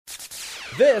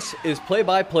This is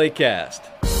Play-by-Play Cast,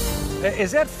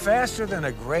 Is that faster than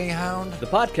a Greyhound? the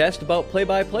podcast about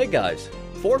play-by-play guys,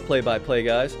 for play-by-play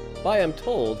guys, by, I'm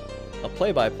told, a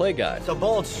play-by-play guy. It's a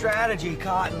bold strategy,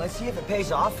 Cotton. Let's see if it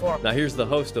pays off for him. Now here's the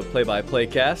host of Play-by-Play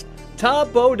Cast, Tom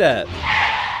Bodett.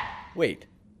 Wait,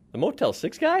 the Motel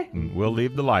 6 guy? We'll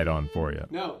leave the light on for you.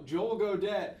 No, Joel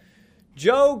Godet.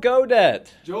 Joe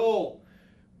Godet. Joel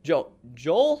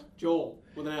Joel?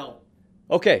 with an L.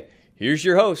 Okay, here's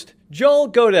your host, Joel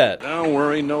Godet. Don't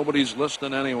worry, nobody's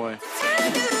listening anyway.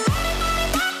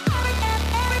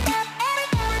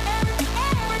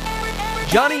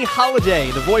 Johnny Holiday,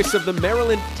 the voice of the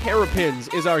Maryland Terrapins,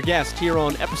 is our guest here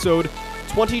on episode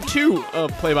 22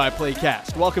 of Play-by-Play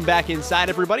Cast. Welcome back inside,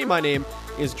 everybody. My name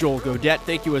is Joel Godet.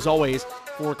 Thank you, as always,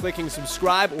 for clicking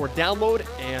subscribe or download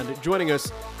and joining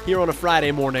us here on a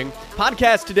Friday morning.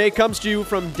 Podcast today comes to you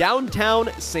from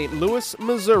downtown St. Louis,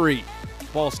 Missouri.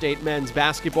 Ball State men's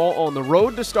basketball on the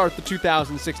road to start the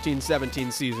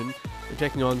 2016-17 season. They're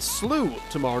taking on SLU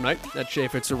tomorrow night at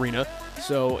Chaifetz Arena.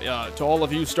 So to all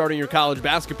of you starting your college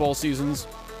basketball seasons,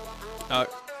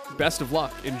 best of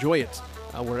luck. Enjoy it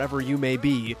wherever you may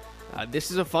be.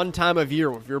 This is a fun time of year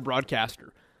if you're a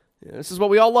broadcaster. This is what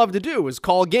we all love to do, is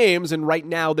call games, and right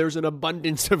now there's an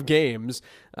abundance of games.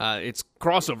 It's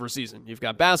crossover season. You've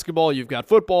got basketball, you've got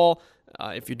football.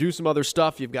 If you do some other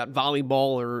stuff, you've got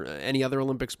volleyball or any other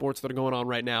Olympic sports that are going on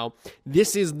right now.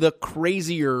 This is the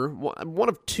crazier, one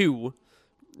of two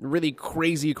really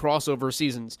crazy crossover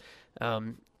seasons,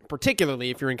 particularly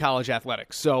if you're in college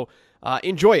athletics. So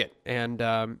enjoy it,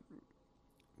 and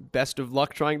best of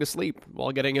luck trying to sleep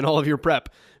while getting in all of your prep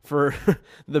for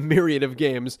the myriad of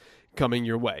games coming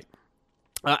your way.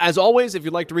 As always, if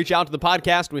you'd like to reach out to the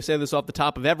podcast, we say this off the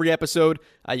top of every episode,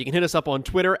 you can hit us up on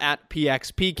Twitter at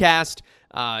PXPcast.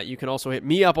 You can also hit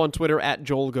me up on Twitter at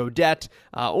Joel Godet.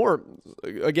 Or,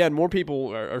 again, more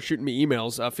people are shooting me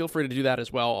emails. Feel free to do that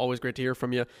as well. Always great to hear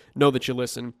from you. Know that you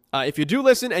listen. If you do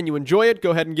listen and you enjoy it,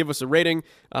 go ahead and give us a rating,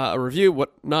 a review,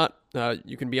 whatnot.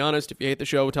 You can be honest. If you hate the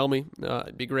show, tell me.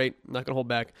 It'd be great. I'm not going to hold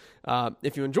back.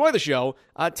 If you enjoy the show,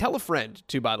 tell a friend,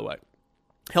 too, by the way.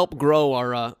 Help grow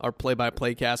our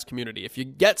play-by-play cast community. If you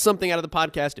get something out of the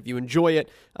podcast, if you enjoy it,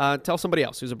 tell somebody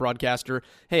else who's a broadcaster,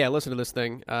 hey, I listened to this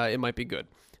thing. It might be good.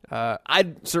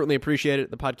 I'd certainly appreciate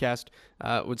it. The podcast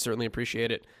would certainly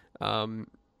appreciate it.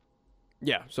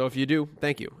 Yeah, so if you do,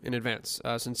 thank you in advance,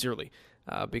 sincerely,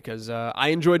 because I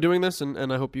enjoy doing this,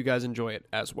 and I hope you guys enjoy it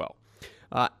as well.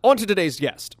 On to today's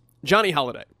guest, Johnny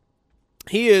Holiday.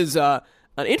 He is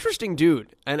an interesting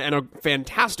dude and a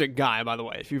fantastic guy, by the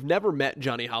way. If you've never met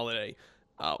Johnny Holiday,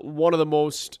 one of the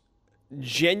most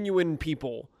genuine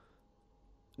people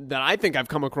that I think I've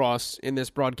come across in this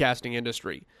broadcasting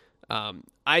industry.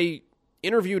 I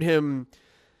interviewed him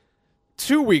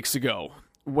 2 weeks ago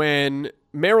when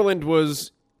Maryland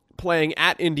was playing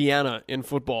at Indiana in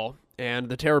football, and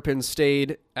the Terrapins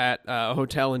stayed at a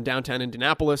hotel in downtown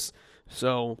Indianapolis.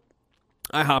 So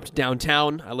I hopped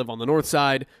downtown. I live on the north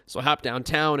side, so I hopped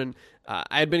downtown, and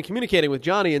I had been communicating with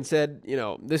Johnny and said,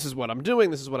 this is what I'm doing.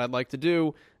 This is what I'd like to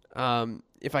do.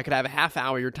 If I could have a half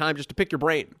hour of your time just to pick your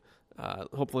brain,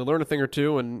 hopefully learn a thing or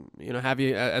two, and have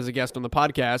you as a guest on the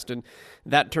podcast. And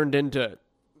that turned into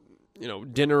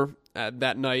dinner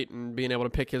that night and being able to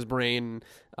pick his brain.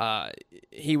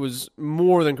 He was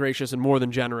more than gracious and more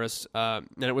than generous, and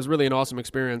it was really an awesome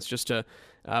experience just to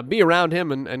be around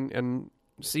him and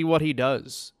see what he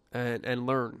does and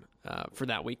learn for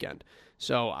that weekend.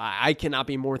 So I cannot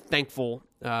be more thankful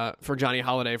for Johnny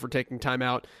Holiday for taking time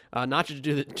out, not to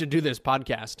do this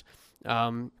podcast,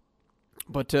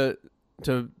 but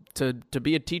to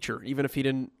be a teacher, even if he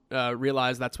didn't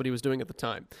realize that's what he was doing at the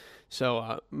time.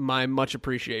 So my much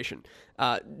appreciation.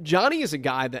 Johnny is a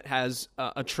guy that has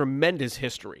a tremendous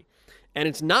history, and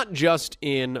it's not just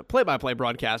in play-by-play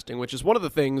broadcasting, which is one of the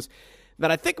things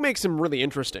that I think makes him really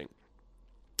interesting.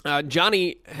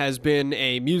 Johnny has been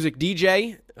a music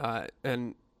DJ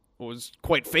and was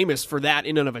quite famous for that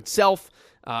in and of itself.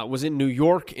 Was in New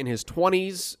York in his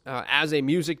 20s as a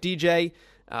music DJ.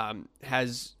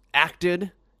 Has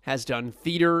acted, has done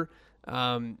theater,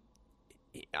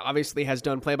 obviously has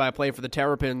done play-by-play for the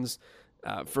Terrapins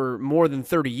for more than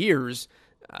 30 years.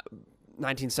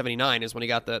 1979 is when he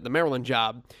got the Maryland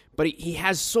job. But he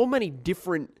has so many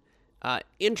different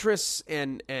interests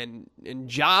and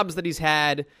jobs that he's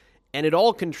had, and it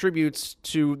all contributes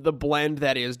to the blend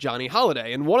that is Johnny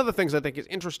Holiday. And one of the things I think is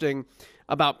interesting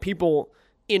about people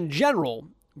in general,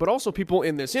 but also people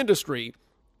in this industry,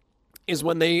 is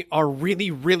when they are really,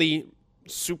 really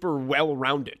super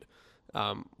well-rounded.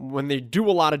 When they do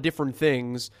a lot of different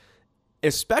things,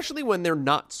 especially when they're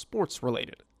not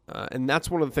sports-related. And that's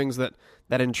one of the things that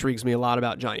intrigues me a lot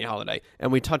about Johnny Holiday.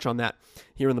 And we touch on that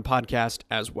here in the podcast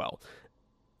as well.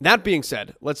 That being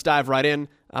said, let's dive right in.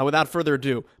 Without further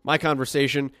ado, my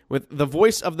conversation with the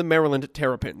voice of the Maryland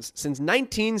Terrapins. Since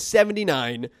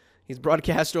 1979, he's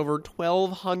broadcast over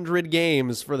 1,200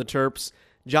 games for the Terps.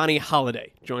 Johnny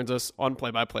Holiday joins us on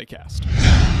Play by Play Cast.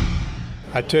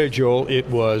 I tell you, Joel, it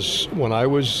was when I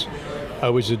was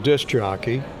a disc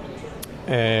jockey,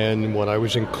 and when I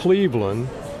was in Cleveland,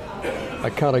 I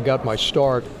kind of got my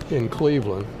start in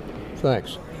Cleveland.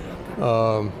 Thanks.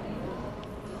 I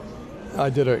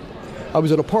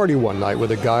was at a party one night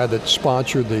with a guy that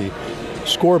sponsored the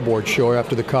scoreboard show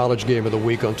after the college game of the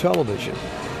week on television.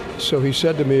 So he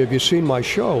said to me, "Have you seen my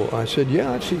show?" I said,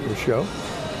 "Yeah, I've seen your show."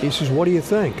 He says, "What do you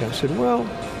think?" I said, "Well,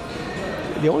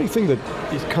 the only thing that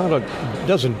it kind of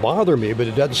doesn't bother me, but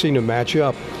it doesn't seem to match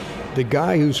up, the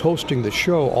guy who's hosting the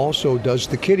show also does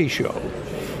the kiddie show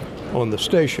on the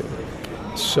station.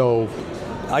 So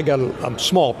I got a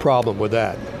small problem with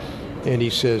that." And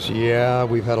he says, "Yeah,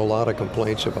 we've had a lot of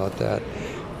complaints about that.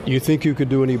 You think you could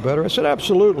do any better?" I said,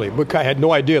 "Absolutely," but I had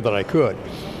no idea that I could.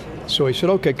 So he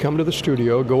said, "Okay, come to the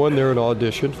studio, go in there and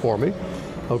audition for me."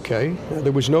 Okay,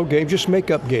 there was no game, just make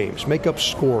up games, make up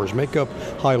scores, make up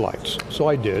highlights. So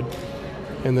I did.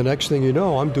 And the next thing you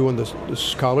know, I'm doing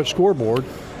this college scoreboard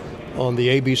on the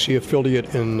ABC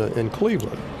affiliate in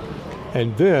Cleveland.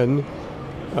 And then,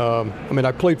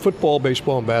 I played football,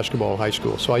 baseball, and basketball in high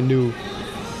school, so I knew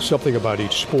something about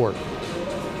each sport.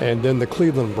 And then the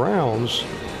Cleveland Browns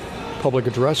public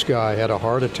address guy had a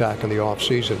heart attack in the off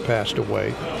season, passed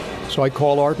away. So I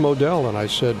called Art Modell and I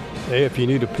said, "Hey, if you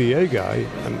need a PA guy,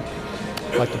 I'd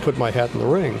like to put my hat in the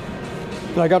ring."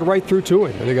 And I got right through to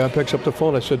him, and the guy picks up the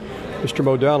phone. I said, "Mr.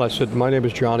 Modell," I said, "my name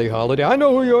is Johnny Holiday. I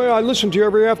know who you are. I listen to you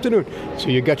every afternoon." So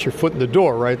you got your foot in the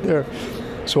door right there.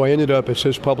 So I ended up as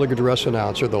his public address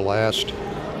announcer the last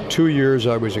 2 years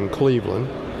I was in Cleveland.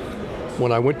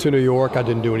 When I went to New York, I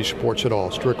didn't do any sports at all,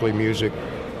 strictly music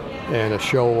and a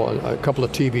couple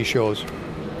of TV shows.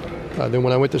 Then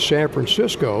when I went to San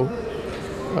Francisco,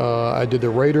 I did the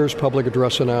Raiders public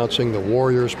address announcing, the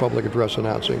Warriors public address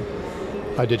announcing.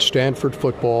 I did Stanford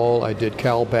football, I did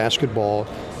Cal basketball,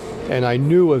 and I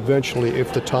knew eventually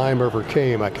if the time ever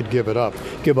came, I could give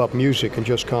up music and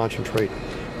just concentrate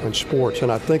on sports.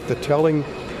 And I think the telling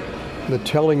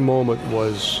moment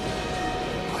was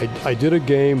I did a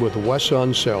game with Wes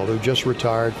Unseld, who just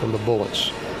retired from the Bullets,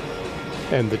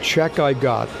 and the check I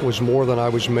got was more than I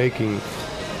was making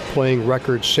playing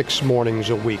records 6 mornings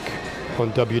a week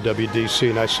on WWDC.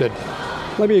 And I said,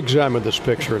 "Let me examine this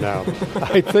picture now.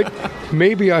 I think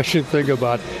maybe I should think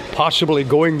about possibly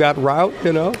going that route,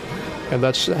 And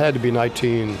that had to be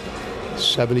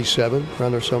 1977,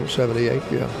 around or something, 78,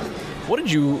 yeah. What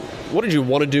did you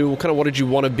want to do? Kind of what did you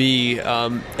want to be?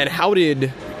 And how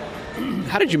did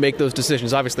you make those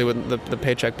decisions? Obviously, when the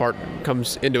paycheck part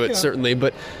comes into it, certainly.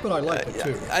 But I like it,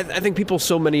 too. I think people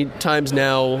so many times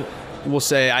now will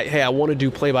say, "Hey, I want to do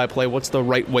play-by-play. What's the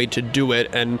right way to do it?"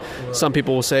 And some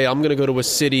people will say, "I'm going to go to a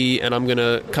city and I'm going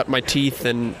to cut my teeth,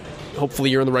 and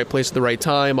hopefully you're in the right place at the right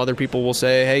time." Other people will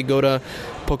say, "Hey, go to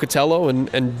Pocatello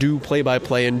and do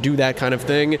play-by-play and do that kind of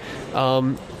thing."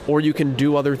 Or you can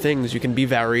do other things. You can be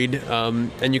varied,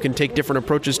 and you can take different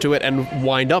approaches to it and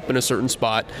wind up in a certain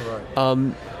spot.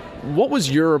 Right. What was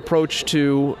your approach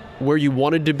to where you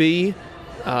wanted to be?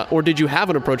 Or did you have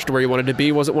an approach to where you wanted to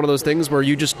be? Was it one of those things where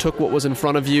you just took what was in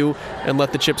front of you and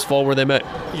let the chips fall where they may?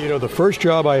 The first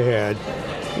job I had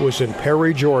was in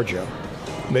Perry, Georgia,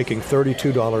 making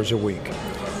 $32 a week.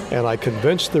 And I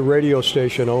convinced the radio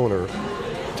station owner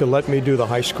to let me do the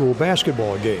high school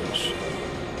basketball games.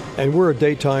 And we're a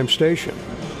daytime station.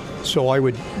 So I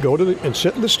would go and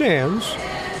sit in the stands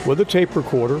with a tape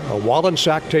recorder, a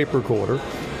Wallensack tape recorder,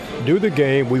 do the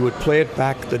game. We would play it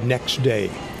back the next day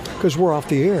because we're off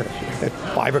the air at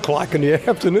 5 o'clock in the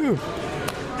afternoon.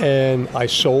 And I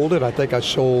sold it. I think I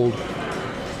sold,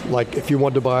 like, if you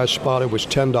wanted to buy a spot, it was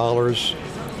 $10.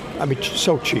 I mean,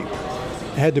 so cheap.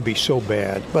 It had to be so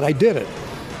bad. But I did it.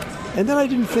 And then I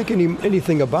didn't think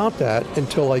anything about that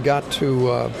until I got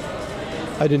to...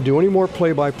 I didn't do any more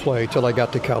play-by-play till I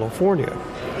got to California.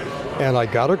 And I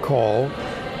got a call,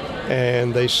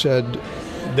 and they said,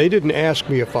 they didn't ask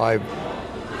me if I've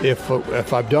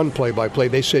done play-by-play.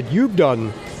 They said, "You've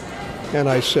done." And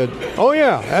I said, "Oh,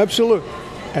 yeah, absolutely."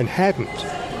 And hadn't.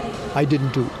 I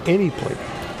didn't do any play.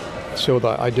 So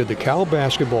I did the Cal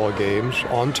basketball games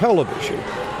on television,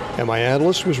 and my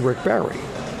analyst was Rick Barry.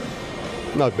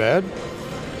 Not bad.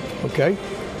 Okay.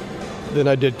 Then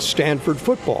I did Stanford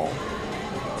football.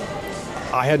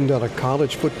 I hadn't done a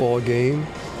college football game.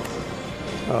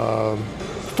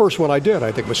 first one I did,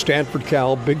 I think, was Stanford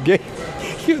Cal, big game.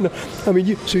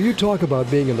 So you talk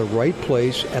about being in the right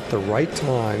place at the right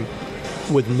time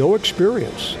with no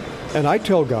experience. And I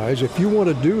tell guys, if you want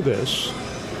to do this,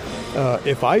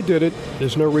 if I did it,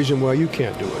 there's no reason why you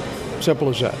can't do it. Simple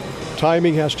as that.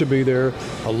 Timing has to be there,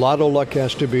 a lot of luck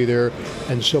has to be there,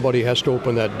 and somebody has to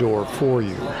open that door for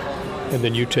you. And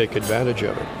then you take advantage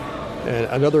of it. And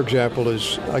another example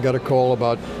is I got a call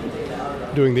about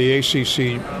doing the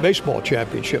ACC baseball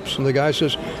championships. And the guy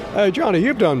says, "Hey, Johnny,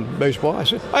 you've done baseball." I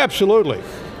said, "Absolutely."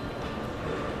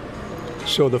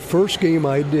 So the first game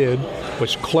I did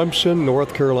was Clemson,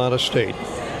 North Carolina State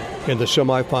in the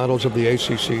semifinals of the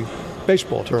ACC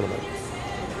baseball tournament.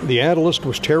 The analyst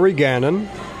was Terry Gannon,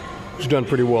 who's done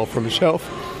pretty well for himself,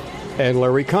 and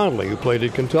Larry Conley, who played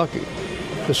at Kentucky.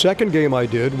 The second game I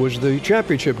did was the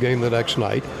championship game the next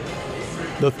night.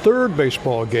 The third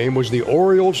baseball game was the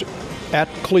Orioles at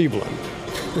Cleveland.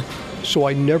 So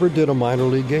I never did a minor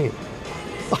league game.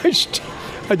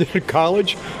 I did it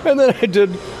college, and then I did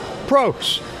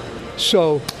pros.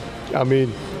 So, I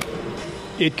mean,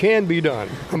 it can be done.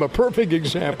 I'm a perfect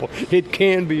example. It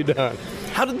can be done.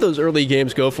 How did those early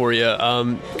games go for you?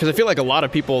 Because I feel like a lot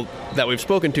of people that we've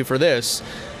spoken to for this,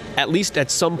 at least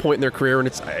at some point in their career, and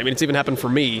it's even happened for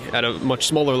me at a much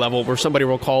smaller level, where somebody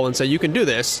will call and say, "You can do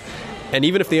this," and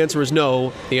even if the answer is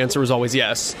no, the answer is always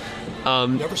yes.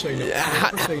 Never say no.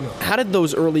 Never say no. How did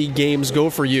those early games go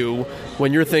for you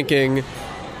when you're thinking,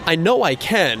 "I know I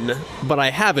can, but I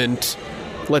haven't.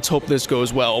 Let's hope this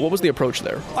goes well"? What was the approach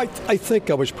there? I think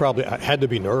I had to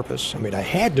be nervous. I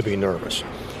had to be nervous.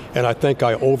 And I think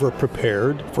I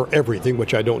over-prepared for everything,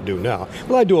 which I don't do now.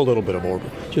 Well, I do a little bit of over,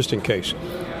 just in case.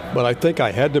 But I think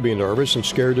I had to be nervous and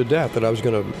scared to death that I was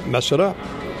going to mess it up.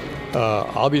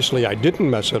 Obviously, I didn't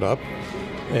mess it up.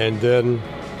 And then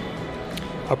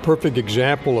a perfect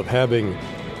example of having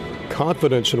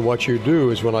confidence in what you do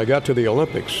is when I got to the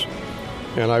Olympics,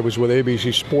 and I was with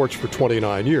ABC Sports for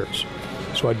 29 years.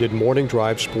 So I did morning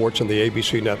drive sports on the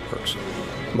ABC networks.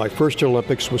 My first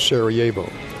Olympics was Sarajevo.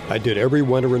 I did every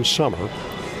winter and summer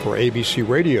for ABC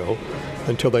Radio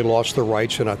until they lost the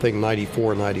rights in, I think,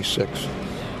 94, 96.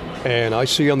 And I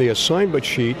see on the assignment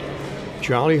sheet,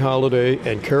 Johnny Holiday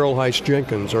and Carol Heiss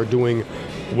Jenkins are doing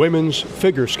women's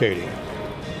figure skating.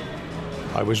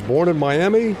 I was born in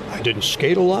Miami. I didn't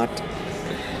skate a lot.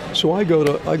 So I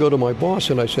go to my boss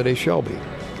and I said, "Hey, Shelby,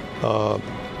 I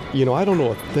don't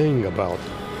know a thing about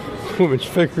women's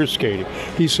figure skating."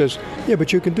 He says, "Yeah,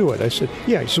 but you can do it." I said,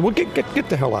 "Yeah." He said, "Well, get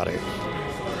the hell out of here."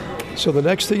 So the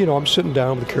next thing, I'm sitting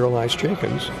down with Carol Heiss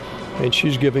Jenkins, and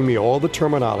she's giving me all the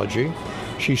terminology.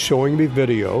 She's showing me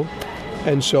video.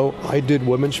 And so I did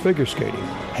women's figure skating.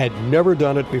 Had never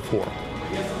done it before.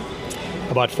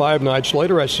 About 5 nights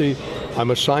later, I see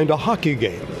I'm assigned a hockey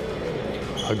game.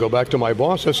 I go back to my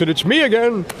boss. I said, "It's me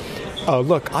again."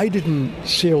 Look, I didn't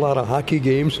see a lot of hockey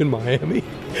games in Miami.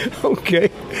 Okay.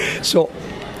 So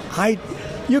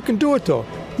you can do it, though.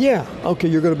 Yeah. Okay,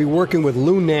 you're going to be working with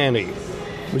Lou Nanne,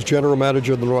 who was general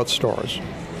manager of the North Stars.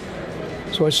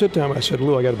 So I sit down and I said,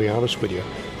 "Lou, I got to be honest with you.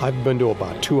 I've been to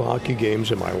about 2 hockey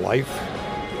games in my life.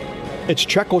 It's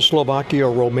Czechoslovakia,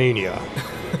 Romania."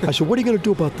 I said, "What are you going to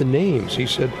do about the names?" He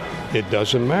said, "It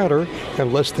doesn't matter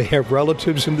unless they have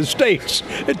relatives in the States.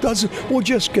 It doesn't. We'll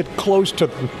just get close to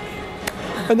them."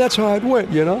 And that's how it went,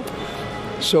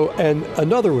 So, and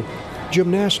another one,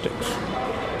 gymnastics.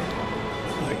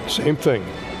 Same thing,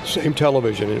 same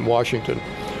television in Washington.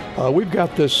 We've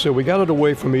got this, we got it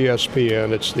away from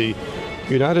ESPN. It's the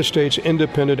United States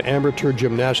Independent Amateur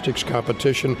Gymnastics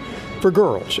Competition for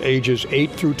girls, ages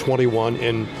 8 through 21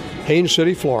 in Haines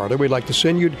City, Florida. We'd like to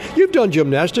send you. You've done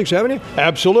gymnastics, haven't you?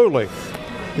 Absolutely.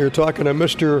 You're talking to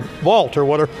Mr. Vault or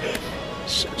whatever.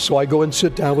 So I go and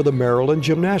sit down with a Maryland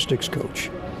gymnastics coach.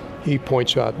 He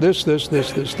points out this.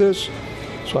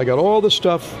 So I got all the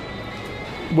stuff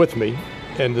with me,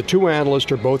 and the 2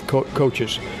 analysts are both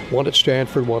coaches, one at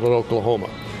Stanford, one at Oklahoma.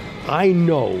 I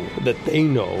know that they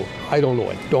know I don't know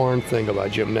a darn thing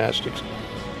about gymnastics,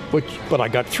 but I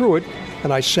got through it,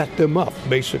 and I set them up,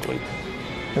 basically.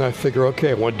 And I figure,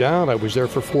 okay, I went down, I was there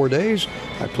for 4 days,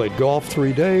 I played golf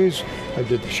 3 days, I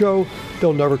did the show,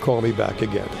 they'll never call me back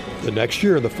again. The next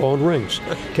year, the phone rings.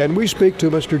 "Can we speak to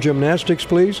Mr. Gymnastics,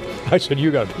 please?" I said, "You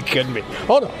got to be kidding me."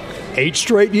 Hold on. 8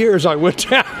 straight years I went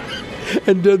down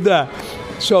and did that.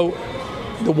 So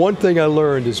the one thing I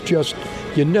learned is just,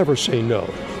 you never say no.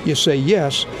 You say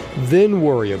yes, then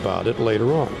worry about it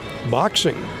later on.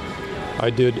 Boxing. I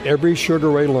did every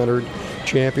Sugar Ray Leonard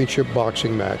championship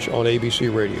boxing match on ABC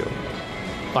Radio.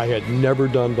 I had never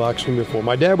done boxing before.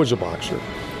 My dad was a boxer.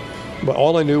 But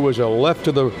all I knew was a left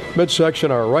to the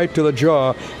midsection, or a right to the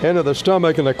jaw, into the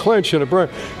stomach, and a clinch, and a burn.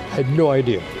 I had no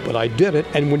idea, but I did it.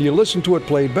 And when you listen to it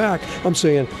played back, I'm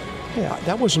saying, yeah,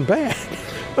 that wasn't bad.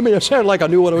 I mean, it sounded like I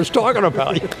knew what I was talking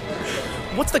about.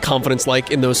 What's the confidence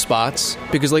like in those spots?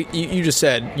 Because like you just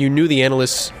said, you knew the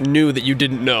analysts knew that you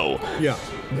didn't know. Yeah.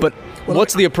 But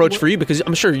what's the approach for you? Because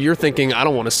I'm sure you're thinking, I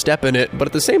don't want to step in it, but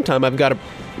at the same time, I've got to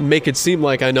make it seem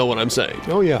like I know what I'm saying.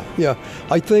 Oh, yeah.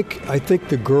 I think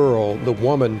the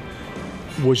woman,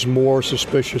 was more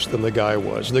suspicious than the guy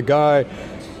was. The guy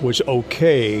was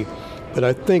okay, but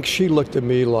I think she looked at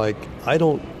me like, I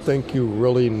don't think you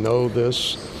really know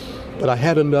this. But I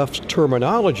had enough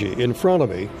terminology in front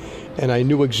of me, and I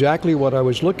knew exactly what I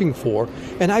was looking for,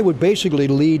 and I would basically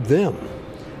lead them.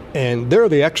 And they're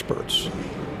the experts.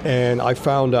 And I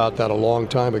found out that a long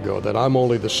time ago, that I'm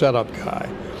only the setup guy.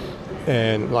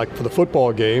 And like for the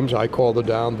football games, I call the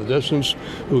down, the distance,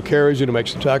 who carries it, who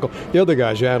makes the tackle. The other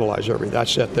guys analyze everything. I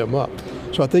set them up.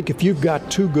 So I think if you've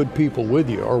got two good people with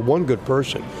you, or one good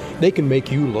person, they can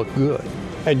make you look good.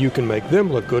 And you can make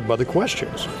them look good by the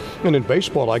questions. And in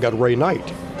baseball, I got Ray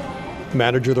Knight,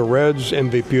 manager of the Reds,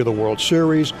 MVP of the World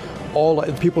Series.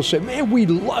 People say, man, we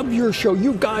love your show.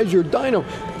 You guys are dynamo.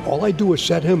 All I do is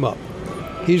set him up.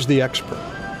 He's the expert.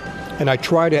 And I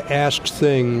try to ask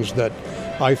things that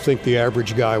I think the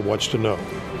average guy wants to know.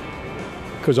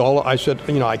 Because I said,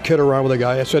 I kid around with a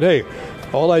guy. I said, hey,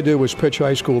 all I did was pitch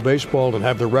high school baseball and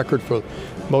have the record for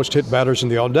most hit batters in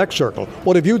the on-deck circle.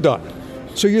 What have you done?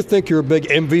 So you think you're a big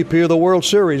MVP of the World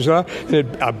Series, huh?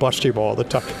 And I bust him all the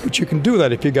time. But you can do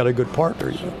that if you got a good partner.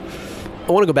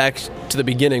 I want to go back to the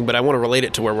beginning, but I want to relate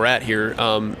it to where we're at here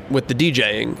with the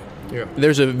DJing. Yeah.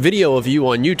 There's a video of you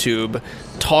on YouTube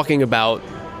talking about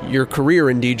your career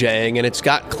in DJing, and it's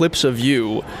got clips of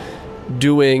you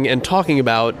doing and talking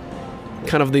about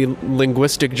kind of the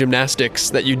linguistic gymnastics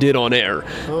that you did on air.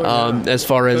 As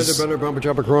far as bender, bumper,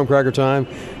 jumper, chrome cracker time,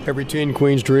 every teen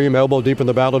queen's dream, elbow deep in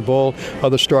the ballad bowl,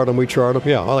 other start them, we chart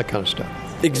them, all that kind of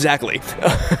stuff. Exactly.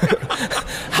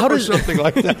 How does something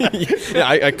like that? Yeah,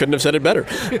 I couldn't have said it better.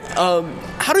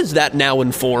 How does that now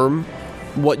inform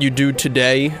what you do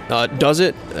today?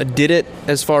 Did it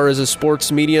as far as a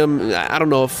sports medium? I don't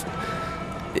know if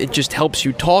it just helps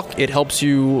you talk, it helps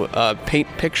you paint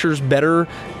pictures better.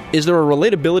 Is there a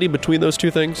relatability between those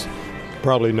two things?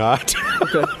 Probably not.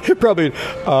 Okay. Probably.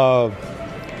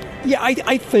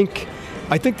 I think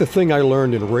the thing I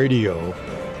learned in radio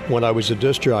when I was a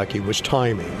disc jockey was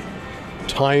timing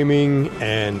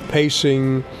and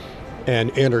pacing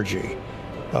and energy.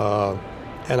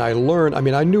 And I learned,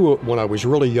 I knew it when I was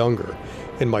really younger,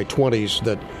 in my 20s,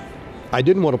 that I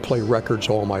didn't want to play records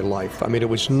all my life. It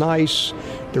was nice.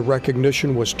 The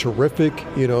recognition was terrific,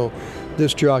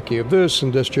 disc jockey of this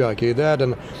and disc jockey of that.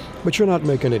 But you're not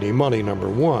making any money, number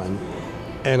one.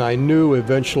 And I knew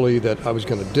eventually that I was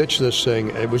going to ditch this thing.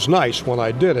 It was nice when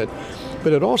I did it,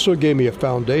 but it also gave me a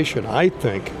foundation, I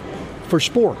think, for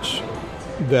sports,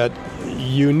 that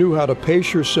you knew how to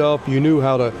pace yourself, you knew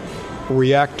how to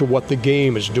react to what the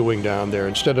game is doing down there,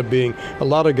 instead of being a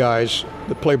lot of guys,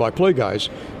 the play-by-play guys,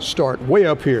 start way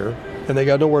up here and they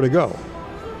got nowhere to go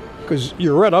because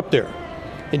you're right up there,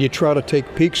 and you try to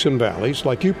take peaks and valleys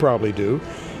like you probably do,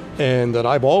 and that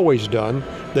I've always done,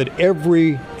 that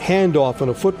every handoff in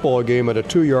a football game at a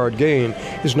 2-yard gain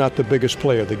is not the biggest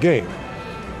play of the game.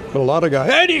 But a lot of guys,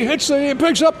 and he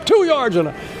picks up 2 yards,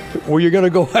 and where you going to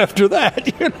go after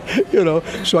that?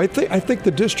 So I think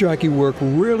the disc jockey work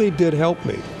really did help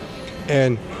me.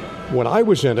 And when I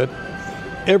was in it,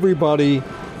 everybody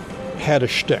had a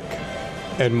shtick,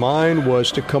 and mine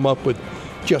was to come up with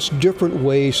just different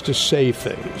ways to say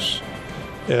things.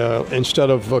 Instead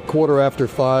of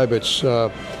 5:15, it's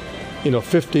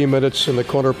 15 minutes in the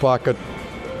corner pocket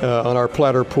on our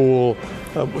platter pool,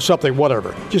 something,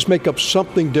 whatever. Just make up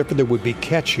something different that would be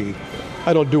catchy.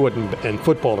 I don't do it in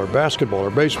football or basketball or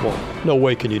baseball. No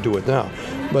way can you do it now.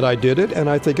 But I did it, and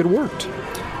I think it worked.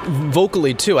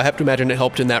 Vocally, too, I have to imagine it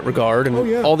helped in that regard, and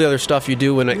all the other stuff you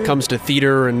do when it comes to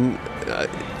theater. And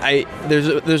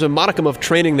there's a modicum of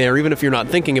training there, even if you're not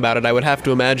thinking about it. I would have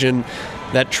to imagine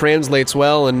that translates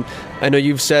well. And I know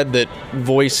you've said that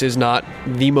voice is not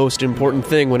the most important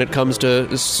thing when it comes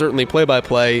to certainly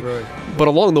play-by-play. Right. But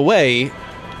along the way,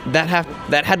 that had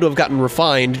to have gotten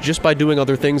refined just by doing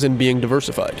other things and being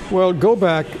diversified. Well, go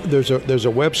back. There's a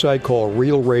website called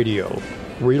Real Radio,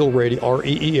 REEL,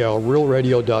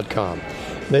 realradio.com.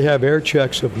 They have air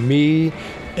checks of me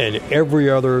and every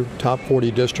other top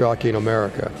 40 disc jockey in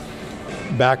America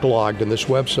backlogged in this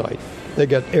website. They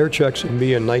got air checks of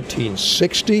me in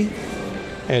 1960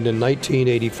 and in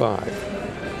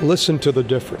 1985. Listen to the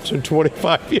difference in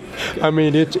 25 years. I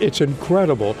mean, it's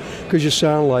incredible because you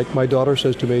sound like, my daughter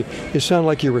says to me, you sound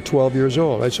like you were 12 years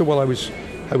old. I said, well, I was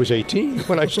 18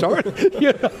 when I started.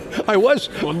 I was.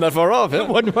 Wasn't that far off, huh?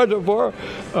 Wasn't that far.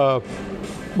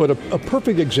 But a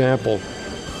perfect example,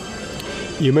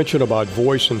 you mentioned about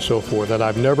voice and so forth, and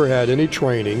I've never had any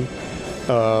training,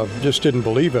 just didn't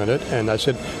believe in it, and I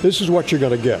said, this is what you're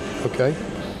going to get, okay?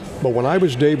 But when I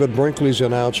was David Brinkley's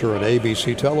announcer on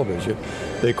ABC television,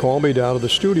 they called me down to the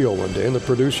studio one day, and the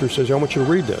producer says, I want you to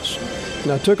read this.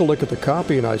 And I took a look at the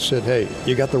copy, and I said, hey,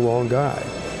 you got the wrong guy.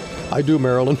 I do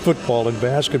Maryland football and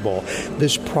basketball.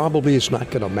 This probably is not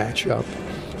going to match up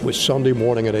with Sunday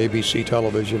morning at ABC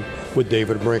television with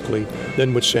David Brinkley,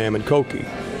 then with Sam and Cokie.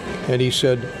 And he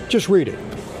said, just read it.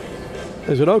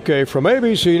 I said, okay, from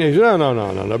ABC. And he said,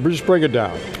 no, just bring it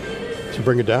down. I said,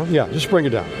 bring it down? Yeah, just bring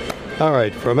it down. All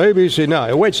right, from ABC.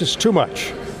 No, wait, it's too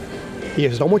much. He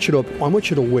said, I want you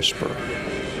to whisper.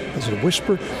 I said,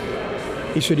 whisper?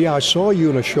 He said, yeah, I saw you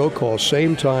in a show called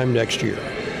Same Time Next Year,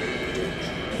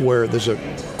 where there's a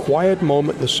quiet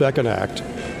moment in the second act.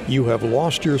 You have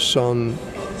lost your son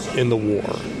in the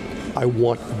war. I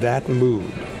want that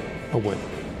mood. I went,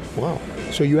 wow.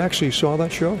 So you actually saw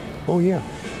that show? Oh, yeah.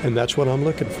 And that's what I'm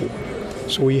looking for.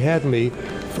 So he had me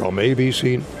from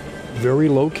ABC, very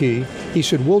low key. He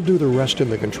said, we'll do the rest in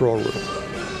the control room,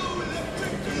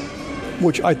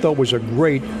 which I thought was a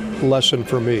great lesson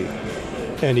for me.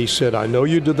 And he said, I know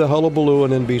you did the Hullabaloo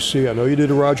on NBC. I know you did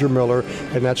Roger Miller,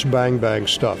 and that's bang, bang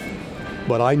stuff.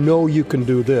 But I know you can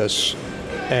do this,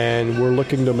 and we're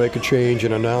looking to make a change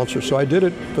in announcer. So I did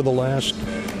it for the last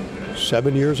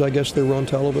 7 years, I guess they were on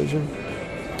television.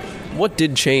 What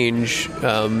did change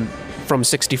from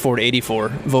 64 to 84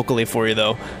 vocally for you,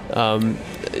 though?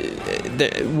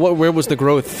 Where was the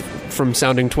growth from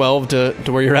sounding 12 to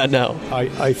where you're at now?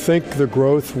 I think the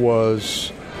growth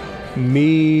was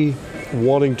me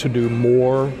wanting to do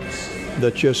more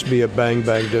than just be a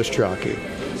bang-bang disc jockey.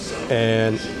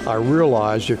 And I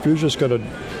realized if you're just going to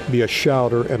be a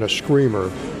shouter and a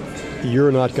screamer,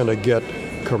 you're not going to get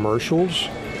commercials.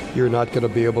 You're not going to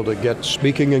be able to get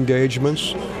speaking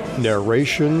engagements,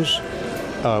 narrations,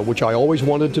 which I always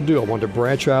wanted to do. I wanted to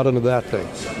branch out into that thing.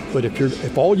 But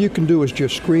if all you can do is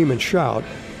just scream and shout,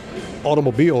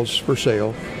 automobiles for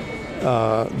sale,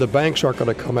 the banks aren't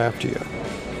going to come after you,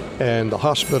 and the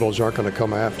hospitals aren't going to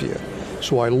come after you.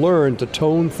 So I learned to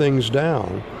tone things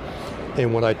down.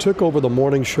 And when I took over the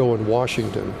morning show in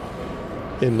Washington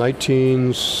in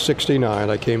 1969,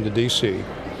 I came to D.C.,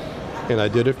 and I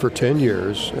did it for 10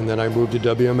 years, and then I moved to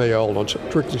WMAL on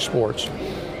Strictly Sports.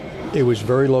 It was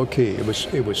very low-key.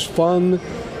 It was fun,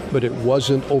 but it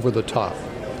wasn't over the top.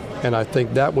 And I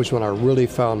think that was when I really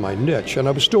found my niche. And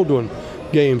I was still doing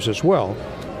games as well.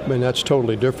 I mean, that's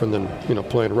totally different than,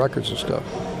 playing records and stuff.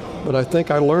 But I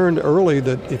think I learned early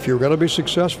that if you're going to be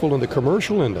successful in the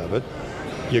commercial end of it,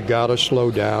 you got to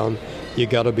slow down. You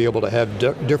got to be able to have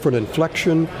different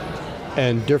inflection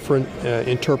and different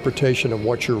interpretation of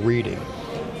what you're reading.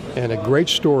 And a great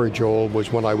story, Joel,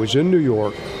 was when I was in New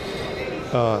York.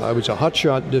 I was a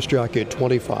hotshot disc jockey at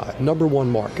 25, number one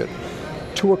market,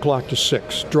 2 o'clock to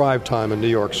 6, drive time in New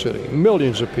York City,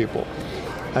 millions of people.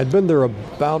 I'd been there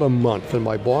about a month, and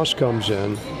my boss comes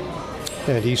in,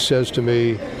 and he says to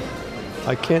me,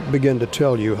 I can't begin to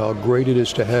tell you how great it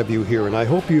is to have you here, and I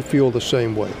hope you feel the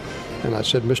same way. And I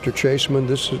said, Mr. Chaseman,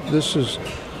 this is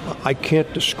I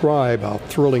can't describe how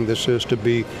thrilling this is to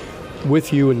be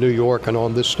with you in New York and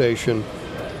on this station.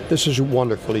 This is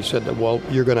wonderful. He said, well,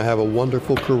 you're going to have a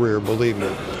wonderful career, believe me.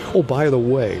 Oh, by the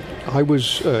way, I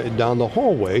was down the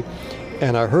hallway,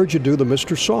 and I heard you do the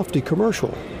Mr. Softy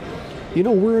commercial.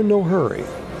 We're in no hurry.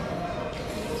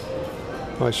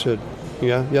 I said,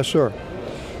 yes, sir.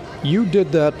 You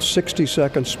did that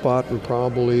 60-second spot in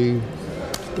probably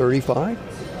 35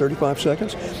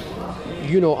 seconds.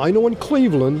 I know in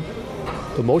Cleveland,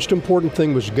 the most important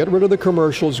thing was get rid of the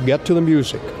commercials, get to the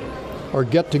music, or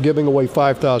get to giving away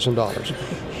 $5,000.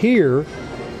 Here,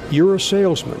 you're a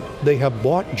salesman. They have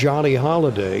bought Johnny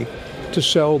Holiday to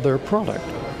sell their product.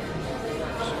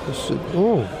 I said,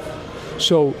 oh.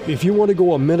 So if you want to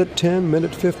go a minute 10,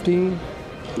 minute 15,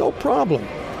 no problem.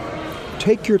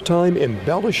 Take your time,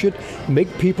 embellish it, make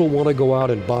people want to go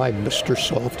out and buy Mr.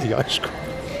 Softy ice cream.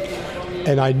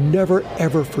 And I never,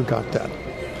 ever forgot that.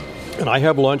 And I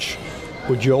have lunch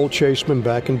with Joel Chaseman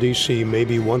back in D.C.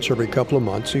 maybe once every couple of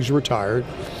months. He's retired.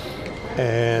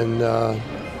 And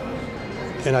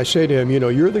I say to him,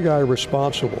 you're the guy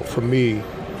responsible for me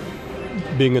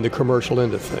being in the commercial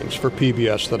end of things, for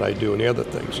PBS that I do and the other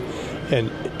things.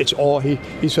 And it's all, he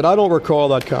said, I don't recall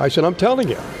that. I said, I'm telling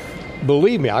you,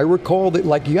 believe me, I recall it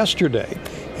like yesterday.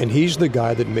 And he's the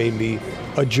guy that made me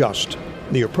adjust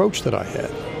the approach that I had.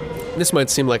 This might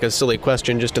seem like a silly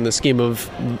question just in the scheme of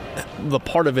the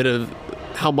part of it of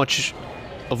how much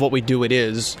of what we do it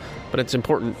is, but it's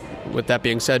important with that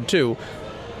being said too.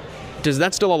 Does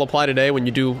that still all apply today when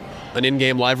you do an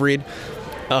in-game live read?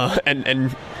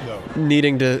 And No.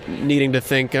 needing to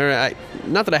think, all right,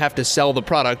 not that I have to sell the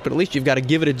product, but at least you've got to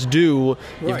give it its due.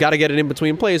 You've Right. got to get it in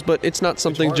between plays, but it's not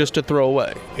something hard. just to throw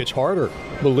away. It's harder.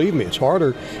 Believe me, it's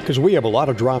harder because we have a lot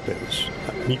of drop-ins.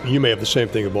 You may have the same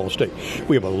thing at Ball State.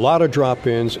 We have a lot of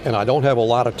drop-ins, and I don't have a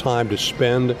lot of time to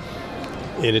spend.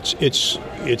 And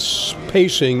it's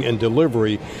pacing and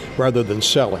delivery rather than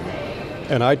selling.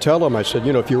 And I tell them, I said,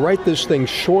 if you write this thing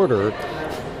shorter,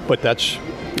 but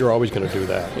you're always going to do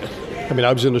that. I mean,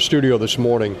 I was in the studio this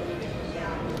morning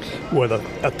with a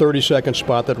 30-second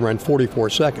spot that ran 44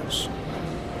 seconds.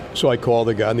 So I called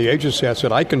the guy in the agency. I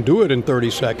said, I can do it in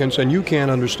 30 seconds, and you can't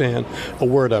understand a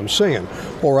word I'm saying.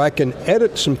 Or I can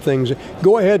edit some things.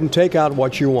 Go ahead and take out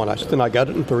what you want. I said, and I got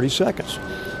it in 30 seconds.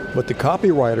 But the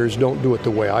copywriters don't do it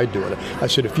the way I do it. I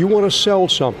said, if you want to sell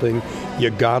something, you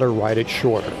got to write it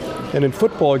shorter. And in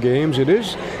football games,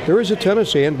 there is a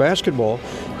tendency in basketball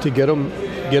to get them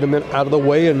in, out of the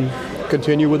way and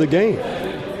continue with the game.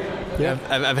 Yeah,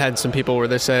 I've had some people where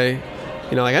they say,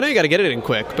 I know you got to get it in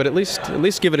quick, but at least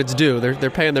give it its due. They're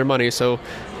paying their money, so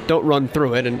don't run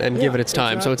through it and give it its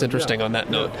time. Exactly. So it's interesting on that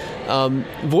note.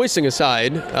 Voicing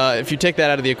aside, if you take that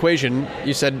out of the equation,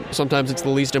 you said sometimes it's the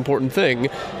least important thing.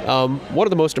 What are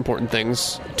the most important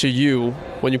things to you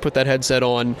when you put that headset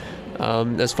on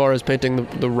as far as painting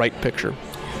the right picture?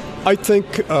 I think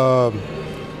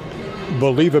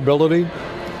believability,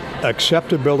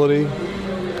 acceptability,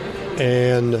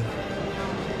 and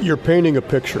you're painting a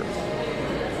picture.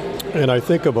 And I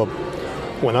think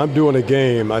when I'm doing a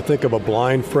game, I think of a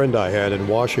blind friend I had in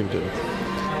Washington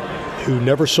who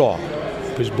never saw.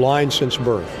 He was blind since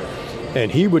birth. And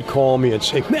he would call me and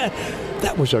say, man,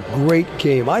 that was a great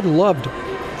game. I loved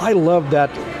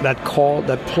that call,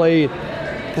 that play.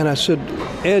 And I said,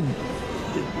 Ed,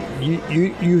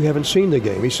 you haven't seen the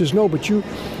game. He says, no, but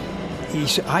he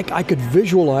said, I could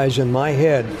visualize in my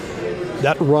head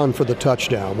that run for the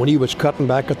touchdown when he was cutting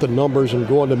back at the numbers and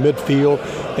going to midfield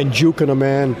and juking a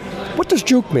man. What does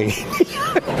juke mean?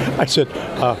 I said,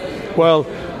 well,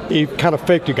 he kind of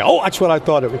faked it. Oh, that's what I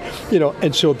thought of it.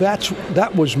 And so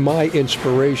that was my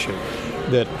inspiration,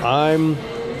 that I'm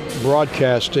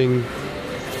broadcasting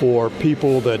for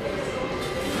people that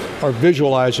are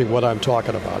visualizing what I'm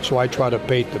talking about. So I try to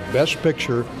paint the best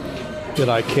picture that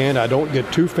I can. I don't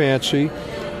get too fancy.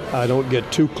 I don't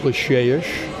get too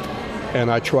cliche-ish. And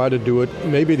I try to do it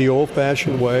maybe the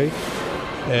old-fashioned way.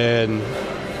 And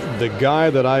the guy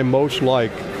that I most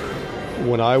like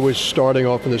when I was starting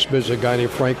off in this business, a guy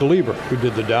named Frank Lieber, who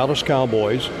did the Dallas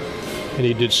Cowboys, and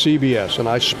he did CBS. And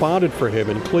I spotted for him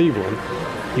in Cleveland.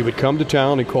 He would come to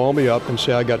town and call me up and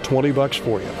say, I got $20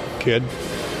 for you, kid.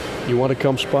 You want to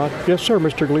come spot? Yes, sir,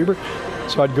 Mr. Lieber.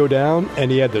 So I'd go down,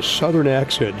 and he had this southern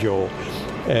accent, Joel.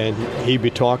 And he'd be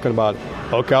talking about,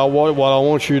 okay, what I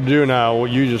want you to do now,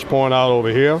 you just point out over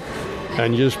here,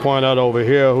 and you just point out over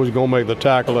here who's going to make the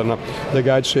tackle. And the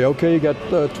guy'd say, okay, you got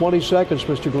 20 seconds,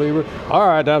 Mr. Lieber. All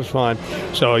right, that's fine.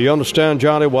 So you understand,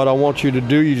 Johnny, what I want you to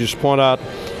do, you just point out,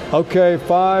 okay,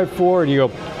 5, 4, and you go,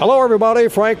 hello, everybody,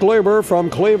 Frank Lieber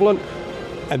from Cleveland.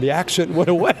 And the accent went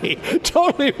away,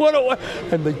 totally went away.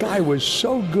 And the guy was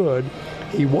so good,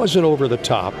 he wasn't over the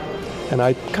top. And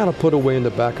I kind of put away in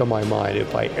the back of my mind,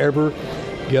 if I ever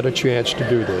get a chance to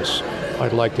do this,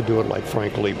 I'd like to do it like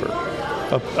Frank Lieber,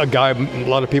 a guy a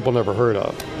lot of people never heard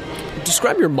of.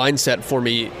 Describe your mindset for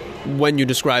me when you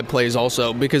describe plays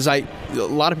also, because a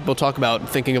lot of people talk about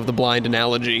thinking of the blind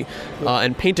analogy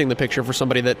and painting the picture for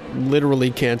somebody that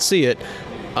literally can't see it.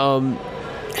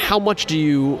 How much do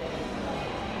you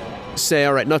say,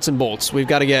 all right, nuts and bolts, we've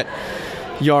got to get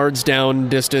yards, down,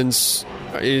 distance,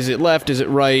 is it left, is it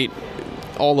right,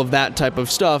 all of that type of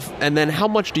stuff, and then how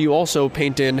much do you also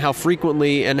paint in, how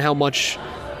frequently, and how much,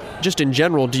 just in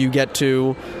general, do you get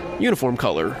to uniform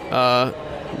color?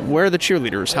 Where are the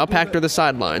cheerleaders? How packed are the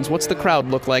sidelines? What's the crowd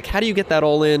look like? How do you get that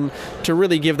all in to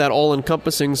really give that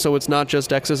all-encompassing so it's not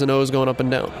just X's and O's going up and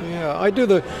down? Yeah, I do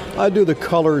the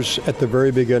colors at the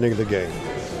very beginning of the game.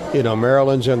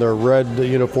 Maryland's in their red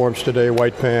uniforms today,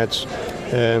 white pants,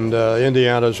 and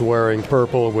Indiana's wearing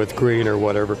purple with green or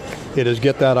whatever. It is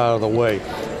get that out of the way.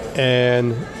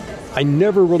 And I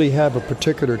never really have a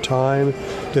particular time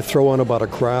to throw in about a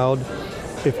crowd.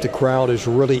 If the crowd is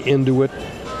really into it,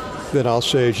 then I'll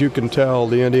say, as you can tell,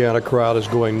 the Indiana crowd is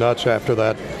going nuts after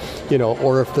that.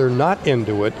 Or if they're not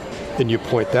into it, then you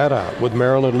point that out. With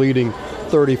Maryland leading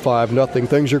 35-0.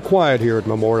 Things are quiet here at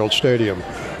Memorial Stadium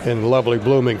in lovely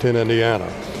Bloomington,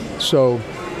 Indiana. So,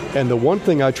 and the one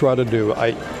thing I try to do,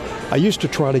 I used to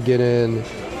try to get in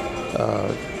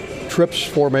trips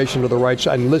formation to the right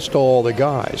side and list all the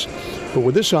guys. But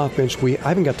with this offense, I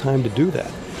haven't got time to do that.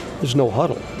 There's no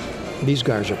huddle. These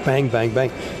guys are bang, bang,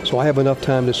 bang. So I have enough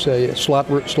time to say slot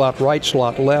right,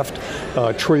 slot left,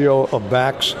 trio of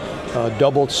backs,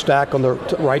 double stack on the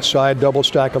right side, double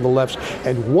stack on the left.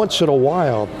 And once in a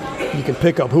while, you can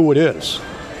pick up who it is.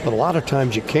 But a lot of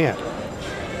times you can't,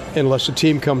 unless the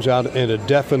team comes out in a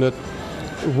definite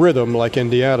rhythm like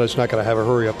Indiana. It's not going to have a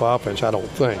hurry-up offense, I don't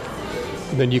think.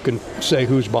 And then you can say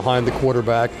who's behind the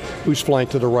quarterback, who's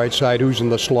flanked to the right side, who's in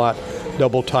the slot,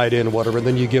 double tight end, whatever. And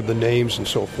then you give the names and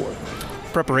so forth.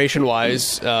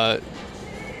 Preparation-wise,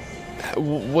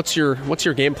 what's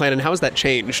your game plan, and how has that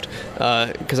changed?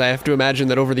 Because I have to imagine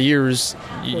that over the years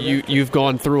you've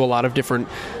gone through a lot of different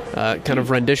kind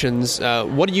of renditions.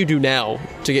 What do you do now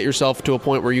to get yourself to a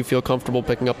point where you feel comfortable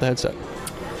picking up the headset?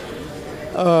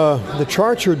 The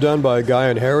charts are done by a guy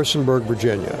in Harrisonburg,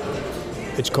 Virginia.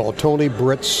 It's called Tony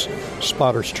Britt's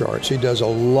Spotters Charts. He does a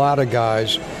lot of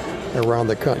guys around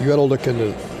the country. You got to look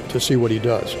into to see what he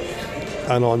does.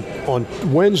 And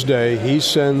on Wednesday, he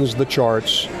sends the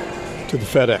charts to the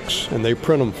FedEx, and they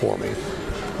print them for me.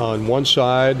 On one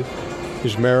side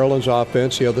is Maryland's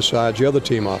offense, the other side's the other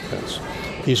team offense.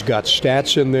 He's got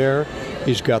stats in there.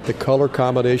 He's got the color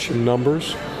combination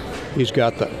numbers. He's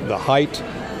got the height,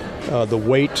 the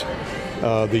weight,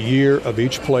 the year of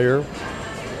each player.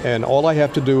 And all I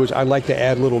have to do is I like to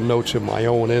add little notes of my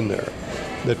own in there.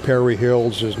 That Perry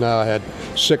Hills has now had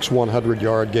 6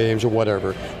 100-yard games or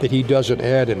whatever, that he doesn't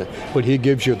add in it. But he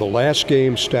gives you the last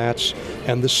game stats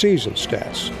and the season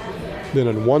stats. Then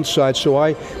on one side,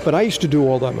 but I used to do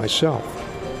all that myself.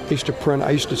 I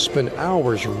used to spend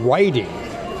hours writing,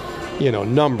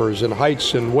 numbers and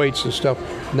heights and weights and stuff.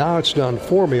 Now it's done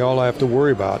for me. All I have to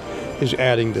worry about is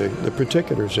adding the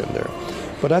particulars in there.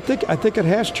 But I think it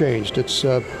has changed. I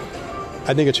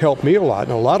think it's helped me a lot,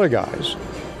 and a lot of guys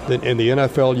that in the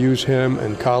NFL use him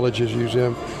and colleges use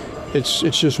him. It's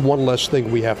just one less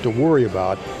thing we have to worry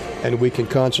about, and we can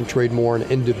concentrate more on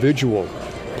individual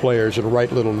players and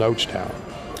write little notes down.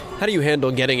 How do you handle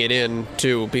getting it in,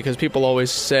 too? Because people always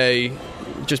say,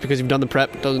 just because you've done the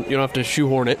prep, you don't have to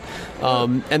shoehorn it.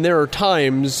 And there are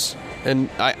times, and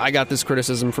I got this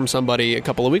criticism from somebody a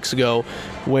couple of weeks ago,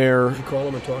 where... Did you call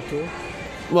him and talk to him?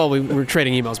 Well, we were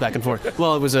trading emails back and forth.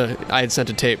 Well, I had sent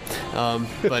a tape,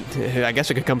 but I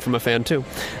guess it could come from a fan too,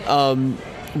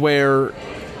 where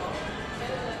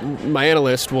my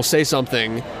analyst will say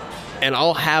something, and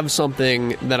I'll have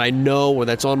something that I know or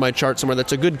that's on my chart somewhere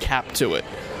that's a good cap to it,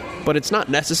 but it's not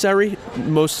necessary.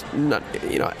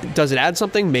 Does it add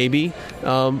something? Maybe,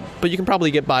 but you can probably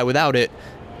get by without it,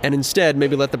 and instead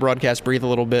maybe let the broadcast breathe a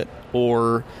little bit,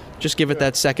 or just give it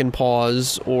that second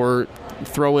pause, or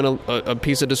throw in a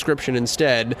piece of description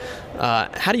instead.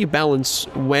 How do you balance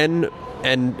when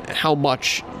and how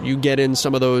much you get in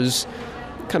some of those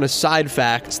kind of side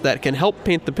facts that can help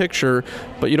paint the picture,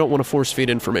 but you don't want to force feed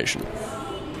information?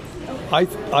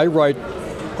 I write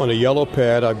on a yellow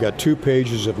pad. I've got 2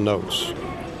 pages of notes.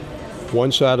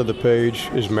 One side of the page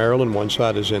is Maryland, one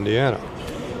side is Indiana.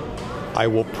 I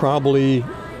will probably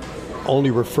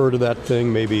only refer to that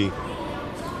thing maybe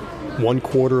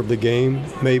 1/4 of the game,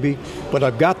 maybe, but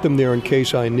I've got them there in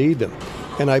case I need them.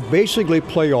 And I basically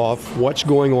play off what's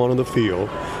going on in the field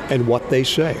and what they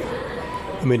say.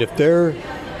 I mean, if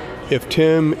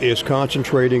Tim is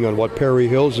concentrating on what Perry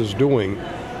Hills is doing,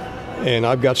 and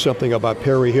I've got something about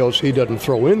Perry Hills he doesn't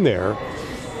throw in there,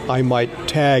 I might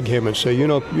tag him and say,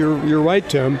 you're right,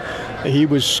 Tim. He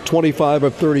was 25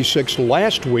 of 36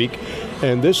 last week,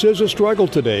 and this is a struggle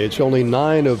today. It's only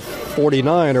 9 of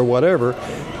 49 or whatever.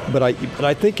 But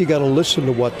I think you got to listen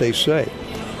to what they say.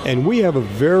 And we have a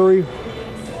very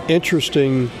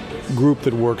interesting group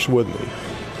that works with me.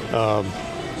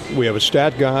 We have a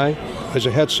stat guy, has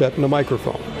a headset and a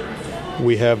microphone.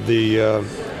 We have the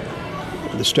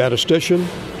statistician,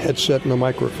 headset and a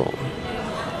microphone.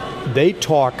 They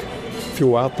talk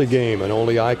throughout the game, and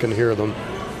only I can hear them.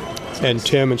 And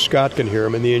Tim and Scott can hear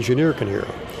them, and the engineer can hear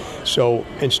them. So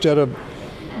instead of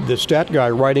the stat guy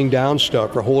writing down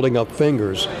stuff or holding up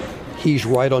fingers, he's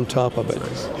right on top of it.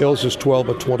 Hills is 12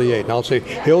 of 28. And I'll say,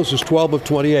 Hills is 12 of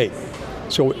 28.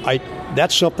 So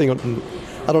that's something,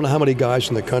 I don't know how many guys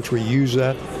in the country use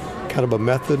that kind of a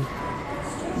method.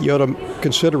 You ought to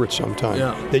consider it sometime.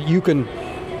 Yeah. That you can,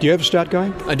 do you have a stat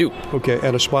guy? I do. Okay,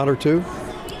 and a spotter too?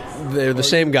 They're the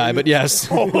same guy, but yes.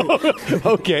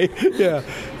 Okay, yeah.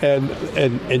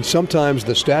 And sometimes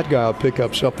the stat guy will pick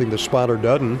up something the spotter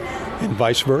doesn't, and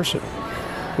vice versa.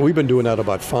 We've been doing that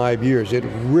about 5 years. It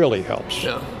really helps.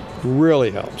 Yeah.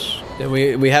 Really helps. Yeah,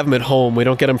 we have them at home. We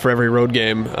don't get them for every road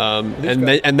game,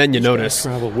 and then you notice. They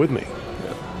travel with me.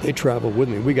 Yeah. They travel with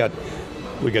me. We got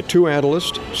 2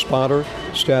 analysts, spotter,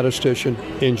 statistician,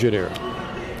 engineer.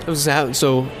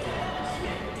 So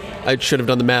I should have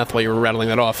done the math while you were rattling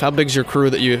that off. How big's your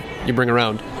crew that you bring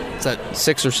around? Is that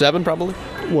 6 or 7 probably?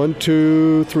 1,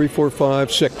 2, 3, 4,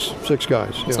 5, 6. 6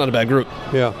 guys. It's not a bad group.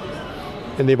 Yeah.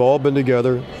 And they've all been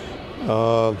together.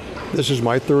 This is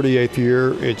my 38th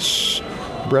year. It's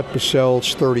Brett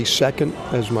Basel's 32nd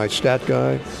as my stat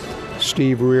guy.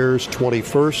 Steve Rear's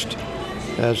 21st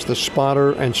as the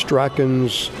spotter, and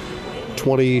Strachan's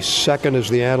 22nd as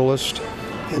the analyst,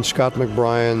 and Scott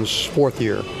McBrien's 4th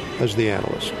year as the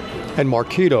analyst. And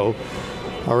Marquito,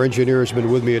 our engineer, has been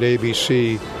with me at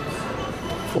ABC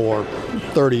for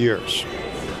 30 years.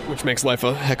 Which makes life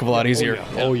a heck of a lot easier.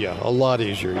 Oh yeah, a lot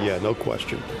easier. Yeah, no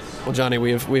question. Well, Johnny,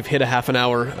 we've hit a half an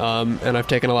hour, and I've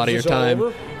taken a lot of your time.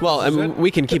 Over? Well, we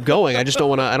can keep going. I just don't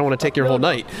want to. I don't want to take your whole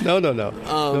night. No. No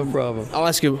problem. I'll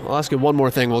ask you one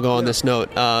more thing. We'll go on this note.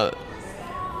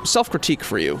 Self-critique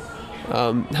for you.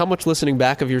 How much listening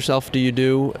back of yourself do you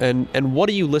do, and what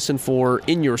do you listen for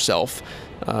in yourself?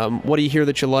 What do you hear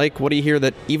that you like? What do you hear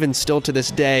that even still to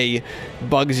this day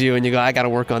bugs you, and you go, I got to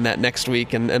work on that next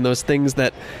week, and those things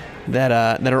that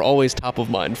are always top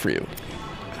of mind for you?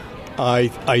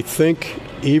 I think,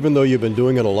 even though you've been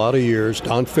doing it a lot of years,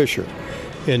 Don Fisher,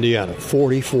 Indiana,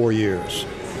 44 years.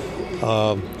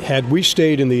 Had we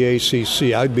stayed in the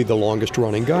ACC, I'd be the longest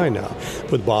running guy now.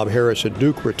 With Bob Harris at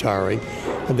Duke retiring,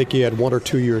 I think he had 1 or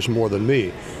 2 years more than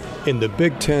me. In the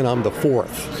Big Ten, I'm the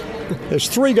 4th. There's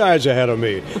 3 guys ahead of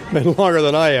me, been longer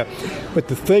than I have. But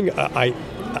the thing,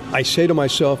 I say to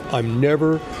myself, I'm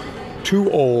never too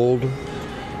old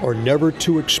or never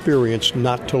too experienced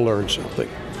not to learn something.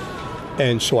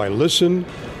 And so I listen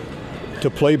to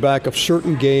playback of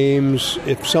certain games.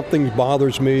 If something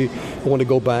bothers me, I want to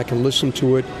go back and listen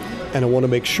to it, and I want to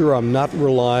make sure I'm not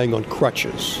relying on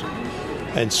crutches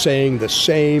and saying the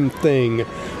same thing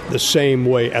the same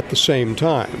way at the same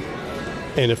time.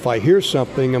 And if I hear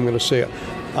something, I'm going to say,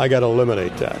 I got to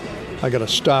eliminate that. I got to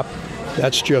stop.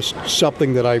 That's just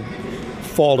something that I've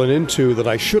fallen into that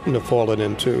I shouldn't have fallen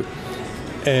into.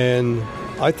 And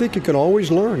I think you can always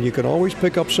learn. You can always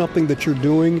pick up something that you're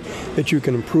doing that you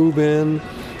can improve in.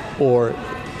 Or,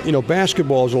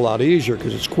 basketball is a lot easier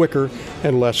because it's quicker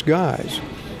and less guys.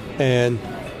 And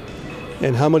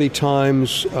how many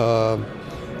times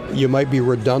you might be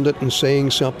redundant in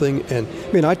saying something.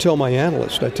 And I tell my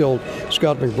analyst, I tell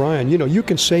Scott McBrien, you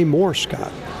can say more,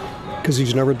 Scott, because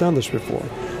he's never done this before.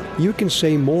 You can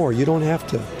say more. You don't have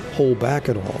to hold back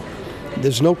at all.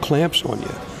 There's no clamps on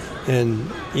you.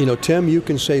 And, Tim, you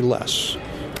can say less,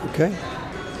 okay?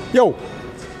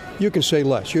 You can say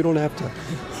less. You don't have to.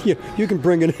 You can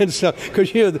bring it in stuff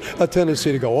because you have a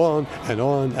tendency to go on and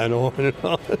on and on and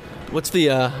on. What's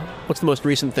the most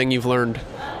recent thing you've learned?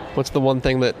 What's the one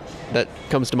thing that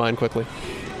comes to mind quickly?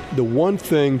 The one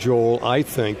thing, Joel, I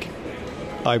think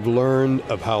I've learned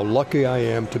of how lucky I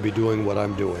am to be doing what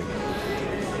I'm doing.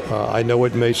 I know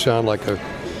it may sound like a,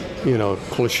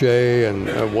 cliche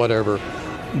and whatever,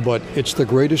 but it's the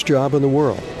greatest job in the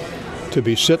world to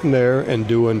be sitting there and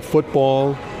doing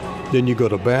football, then you go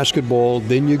to basketball,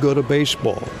 then you go to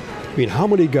baseball. How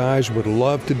many guys would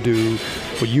love to do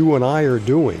what you and I are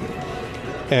doing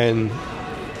and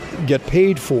get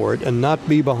paid for it and not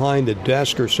be behind a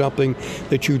desk or something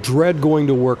that you dread going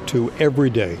to work to every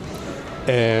day?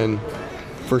 And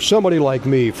for somebody like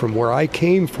me, from where I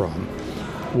came from,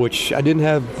 which I didn't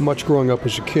have much growing up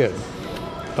as a kid,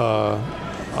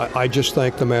 I just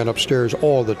thank the man upstairs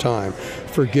all the time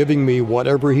for giving me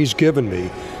whatever he's given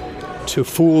me to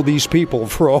fool these people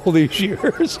for all these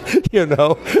years,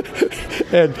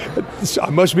 And I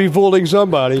must be fooling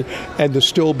somebody, and to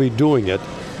still be doing it.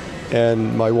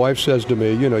 And my wife says to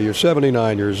me, you're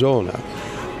 79 years old now.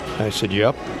 I said,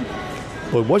 yep.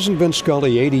 Well, wasn't Vince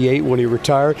Scully 88 when he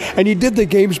retired? And he did the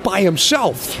games by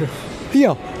himself.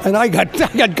 And I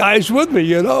got guys with me,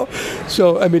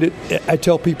 So, I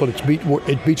tell people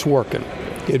it beats working.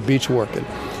 It beats working.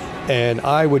 And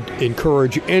I would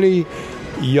encourage any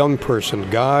young person,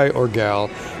 guy or gal,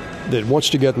 that wants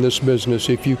to get in this business,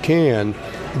 if you can,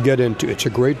 get into it. It's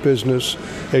a great business,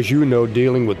 as you know,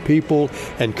 dealing with people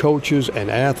and coaches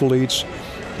and athletes,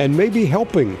 and maybe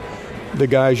helping the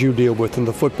guys you deal with in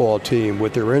the football team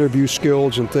with their interview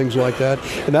skills and things like that.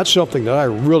 And that's something that I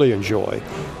really enjoy.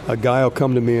 A guy will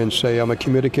come to me and say, I'm a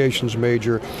communications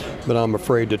major, but I'm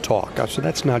afraid to talk. I said,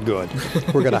 that's not good.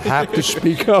 We're going to have to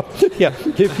speak up. Yeah,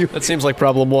 if you. That seems like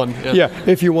problem one. Yeah,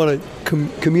 if you want to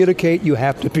communicate, you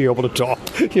have to be able to talk,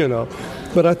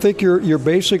 But I think you're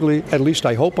basically, at least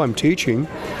I hope I'm teaching,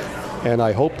 and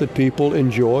I hope that people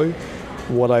enjoy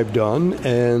what I've done,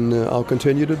 and I'll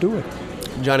continue to do it.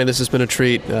 Johnny, this has been a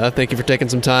treat. Thank you for taking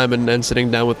some time and sitting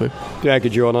down with me. Thank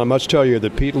you, Joe. And I must tell you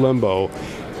that Pete Lembo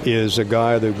is a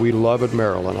guy that we love at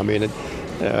Maryland. I mean,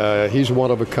 he's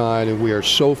one of a kind, and we are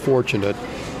so fortunate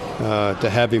to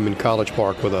have him in College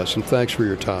Park with us. And thanks for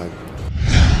your time.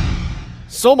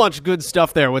 So much good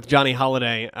stuff there with Johnny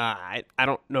Holiday. I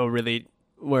don't know really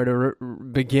where to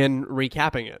begin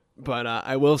recapping it, but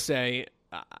I will say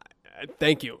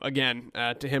thank you again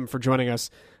to him for joining us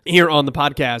here on the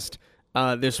podcast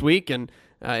this week. And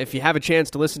if you have a chance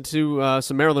to listen to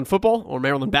some Maryland football or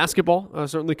Maryland basketball,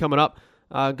 certainly coming up,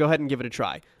 go ahead and give it a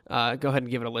try. Go ahead and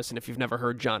give it a listen if you've never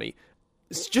heard Johnny.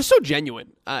 It's just so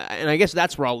genuine, and I guess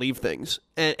that's where I'll leave things.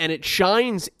 And it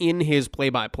shines in his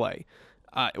play-by-play.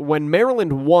 When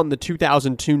Maryland won the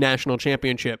 2002 national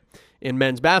championship in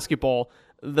men's basketball,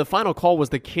 the final call was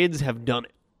 "the kids have done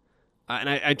it." And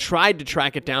I tried to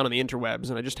track it down on the interwebs,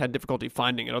 and I just had difficulty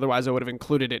finding it. Otherwise, I would have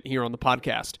included it here on the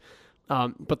podcast.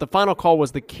 But the final call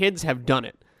was "the kids have done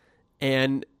it."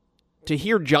 And to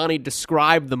hear Johnny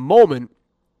describe the moment,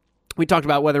 we talked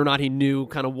about whether or not he knew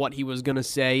kind of what he was going to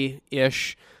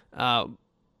say-ish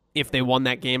if they won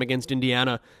that game against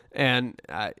Indiana. And,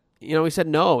 he said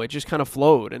no, it just kind of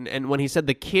flowed. And when he said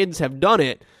the kids have done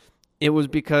it, it was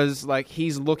because, like,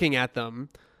 he's looking at them,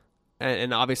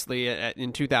 and obviously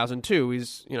in 2002,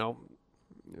 he's,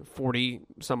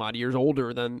 40-some-odd years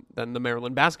older than the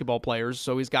Maryland basketball players,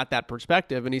 so he's got that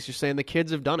perspective, and he's just saying the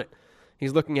kids have done it.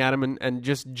 He's looking at him and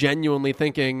just genuinely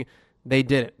thinking they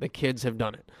did it. The kids have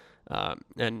done it.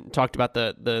 And talked about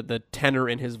the tenor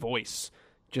in his voice,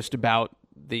 just about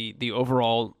the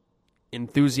overall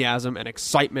enthusiasm and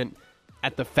excitement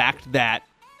at the fact that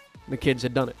the kids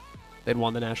had done it. They'd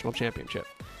won the national championship.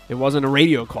 It wasn't a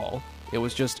radio call. It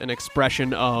was just an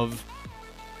expression of,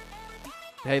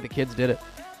 hey, the kids did it,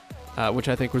 which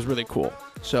I think was really cool.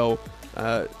 So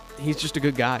he's just a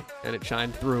good guy, and it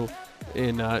shown through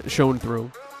in who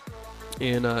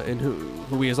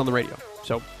he is on the radio.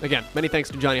 So, again, many thanks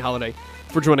to Johnny Holiday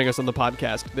for joining us on the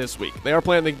podcast this week. They are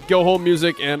playing the Go Home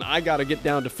music, and I got to get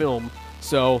down to film.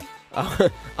 So,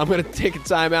 I'm going to take a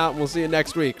time out, and we'll see you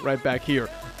next week right back here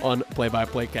on Play by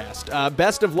Play Cast.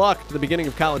 Best of luck to the beginning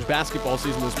of college basketball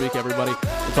season this week, everybody.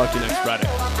 We'll talk to you next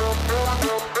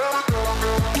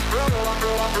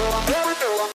Friday.